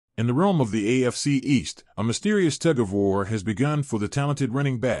In the realm of the AFC East, a mysterious tug-of-war has begun for the talented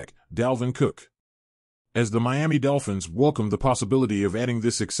running back, Dalvin Cook. As the Miami Dolphins welcome the possibility of adding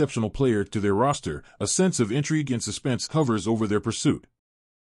this exceptional player to their roster, a sense of intrigue and suspense hovers over their pursuit.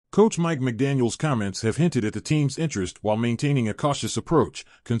 Coach Mike McDaniel's comments have hinted at the team's interest while maintaining a cautious approach,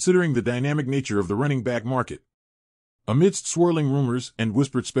 considering the dynamic nature of the running back market. Amidst swirling rumors and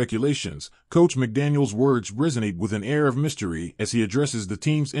whispered speculations, Coach McDaniel's words resonate with an air of mystery as he addresses the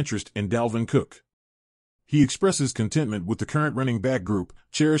team's interest in Dalvin Cook. He expresses contentment with the current running back group,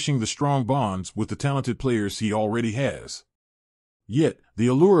 cherishing the strong bonds with the talented players he already has. Yet, the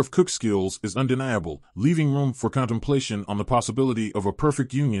allure of Cook's skills is undeniable, leaving room for contemplation on the possibility of a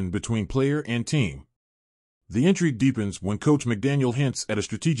perfect union between player and team. The intrigue deepens when Coach McDaniel hints at a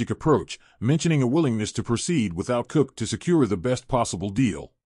strategic approach, mentioning a willingness to proceed without Cook to secure the best possible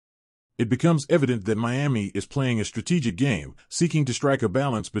deal. It becomes evident that Miami is playing a strategic game, seeking to strike a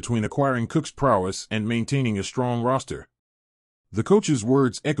balance between acquiring Cook's prowess and maintaining a strong roster. The coach's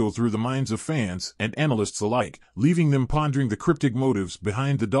words echo through the minds of fans and analysts alike, leaving them pondering the cryptic motives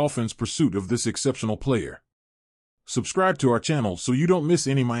behind the Dolphins' pursuit of this exceptional player. Subscribe to our channel so you don't miss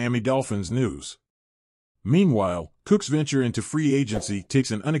any Miami Dolphins news. Meanwhile, Cook's venture into free agency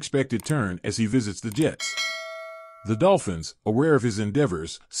takes an unexpected turn as he visits the Jets. The Dolphins, aware of his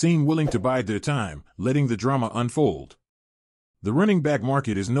endeavors, seem willing to bide their time, letting the drama unfold. The running back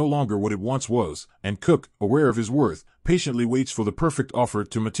market is no longer what it once was, and Cook, aware of his worth, patiently waits for the perfect offer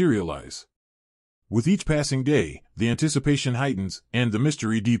to materialize. With each passing day, the anticipation heightens and the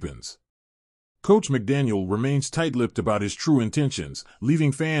mystery deepens. Coach McDaniel remains tight-lipped about his true intentions,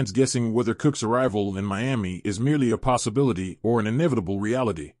 leaving fans guessing whether Cook's arrival in Miami is merely a possibility or an inevitable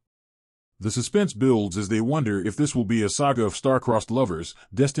reality. The suspense builds as they wonder if this will be a saga of star-crossed lovers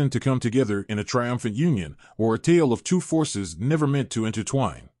destined to come together in a triumphant union, or a tale of two forces never meant to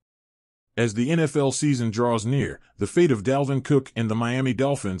intertwine. As the NFL season draws near, the fate of Dalvin Cook and the Miami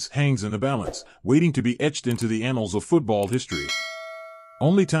Dolphins hangs in the balance, waiting to be etched into the annals of football history.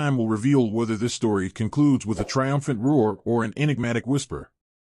 Only time will reveal whether this story concludes with a triumphant roar or an enigmatic whisper.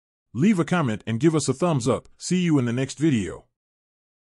 Leave a comment and give us a thumbs up. See you in the next video.